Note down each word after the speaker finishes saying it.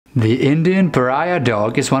The Indian Pariah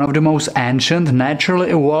dog is one of the most ancient, naturally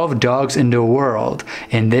evolved dogs in the world.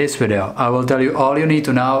 In this video, I will tell you all you need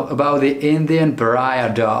to know about the Indian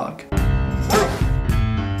Pariah dog.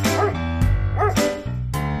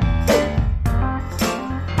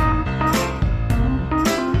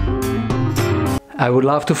 I would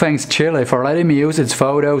love to thank Chile for letting me use its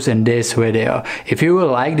photos in this video. If you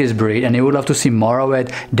will like this breed and you would love to see more of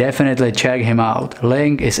it, definitely check him out.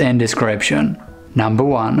 Link is in description. Number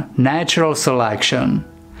 1. Natural selection.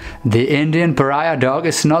 The Indian Pariah dog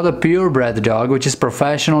is not a purebred dog which is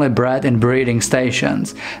professionally bred in breeding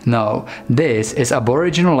stations. No, this is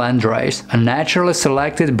aboriginal landrace, a naturally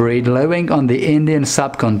selected breed living on the Indian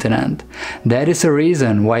subcontinent. That is the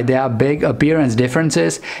reason why there are big appearance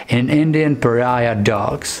differences in Indian Pariah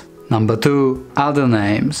dogs. Number 2. Other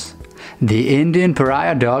names. The Indian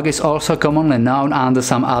Pariah dog is also commonly known under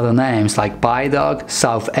some other names like Pie dog,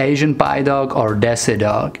 South Asian Pie dog or Desi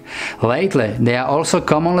dog. Lately, they are also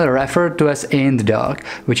commonly referred to as Ind dog,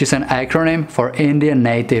 which is an acronym for Indian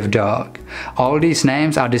native dog. All these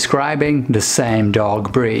names are describing the same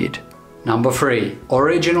dog breed. Number 3.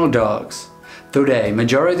 Original dogs. Today,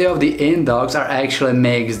 majority of the Ind dogs are actually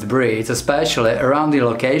mixed breeds, especially around the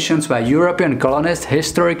locations where European colonists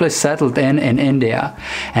historically settled in India,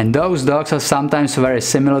 and those dogs are sometimes very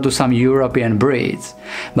similar to some European breeds.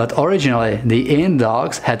 But originally, the Ind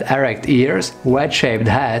dogs had erect ears, wedge-shaped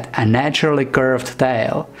head and naturally curved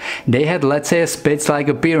tail. They had, let's say, a Spitz-like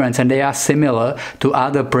appearance and they are similar to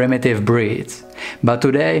other primitive breeds. But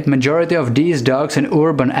today, majority of these dogs in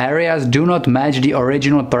urban areas do not match the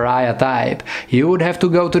original Pariah type. You would have to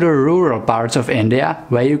go to the rural parts of India,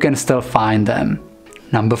 where you can still find them.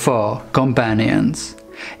 Number 4. Companions.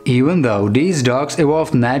 Even though these dogs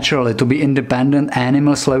evolved naturally to be independent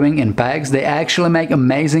animals living in packs, they actually make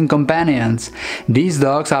amazing companions. These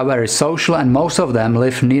dogs are very social and most of them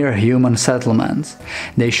live near human settlements.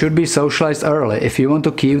 They should be socialized early if you want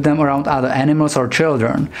to keep them around other animals or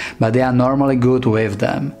children, but they are normally good with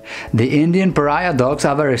them. The Indian Pariah dogs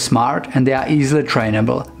are very smart and they are easily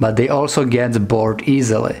trainable, but they also get bored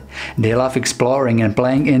easily. They love exploring and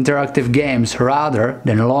playing interactive games rather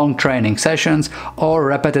than long training sessions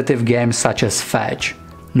or repetitive games such as fetch.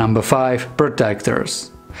 Number 5.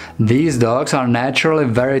 Protectors. These dogs are naturally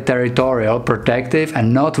very territorial, protective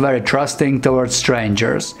and not very trusting towards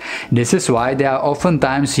strangers. This is why they are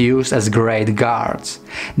oftentimes used as great guards.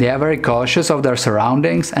 They are very cautious of their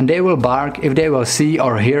surroundings and they will bark if they will see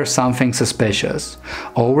or hear something suspicious.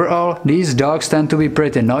 Overall, these dogs tend to be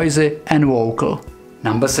pretty noisy and vocal.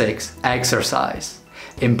 Number 6. Exercise.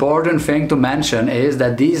 Important thing to mention is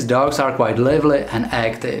that these dogs are quite lively and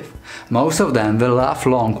active. Most of them will love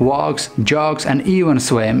long walks, jogs and even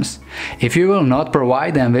swims. If you will not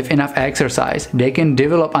provide them with enough exercise, they can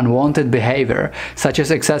develop unwanted behavior, such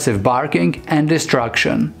as excessive barking and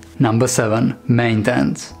destruction. Number 7.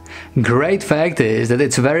 Maintenance. Great fact is that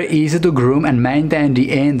it's very easy to groom and maintain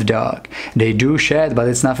the Ind dog. They do shed, but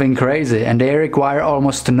it's nothing crazy and they require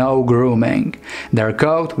almost no grooming. Their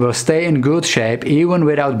coat will stay in good shape even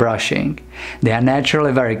without brushing. They are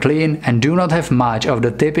naturally very clean and do not have much of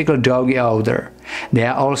the typical doggy odor. They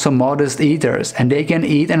are also modest eaters and they can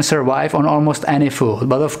eat and survive on almost any food,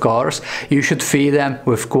 but of course you should feed them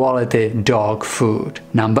with quality dog food.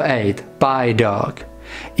 Number 8. Pie dog.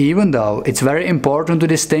 Even though it's very important to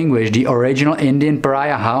distinguish the original Indian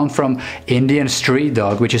Pariah hound from Indian street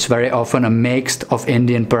dog, which is very often a mix of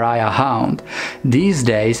Indian Pariah hound, these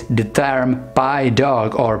days the term pie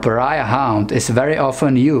dog or Pariah hound is very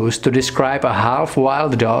often used to describe a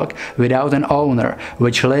half-wild dog without an owner,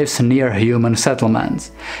 which lives near human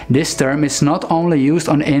settlements. This term is not only used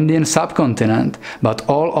on Indian subcontinent, but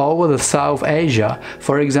all over the South Asia,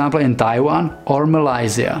 for example in Taiwan or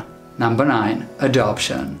Malaysia. Number 9.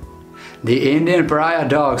 Adoption. The Indian Pariah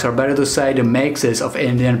dogs, or better to say the mixes of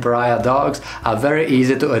Indian Pariah dogs, are very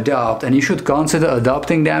easy to adopt and you should consider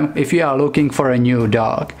adopting them if you are looking for a new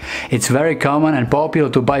dog. It's very common and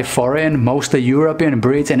popular to buy foreign, mostly European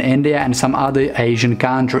breeds in India and some other Asian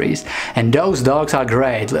countries. And those dogs are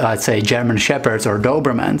great, let's say German Shepherds or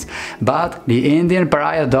Dobermans. But the Indian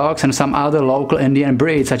Pariah dogs and some other local Indian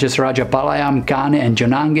breeds such as Rajapalayam, Kani and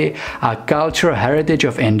Jonangi are cultural heritage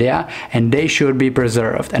of India and they should be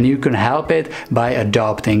preserved and you can help it by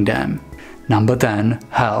adopting them. Number 10.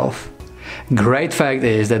 Health. Great fact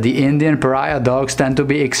is that the Indian Pariah dogs tend to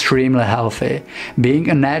be extremely healthy. Being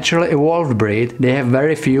a naturally evolved breed, they have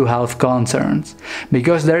very few health concerns.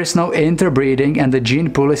 Because there is no interbreeding and the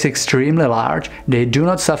gene pool is extremely large, they do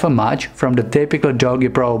not suffer much from the typical doggy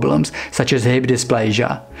problems such as hip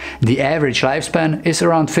dysplasia. The average lifespan is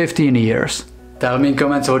around 15 years. Tell me in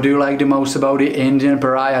comments what do you like the most about the Indian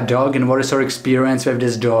Pariah dog and what is your experience with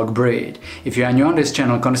this dog breed. If you are new on this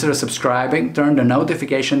channel, consider subscribing, turn the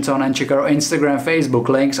notifications on and check our Instagram, Facebook,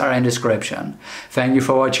 links are in description. Thank you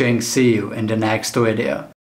for watching, see you in the next video.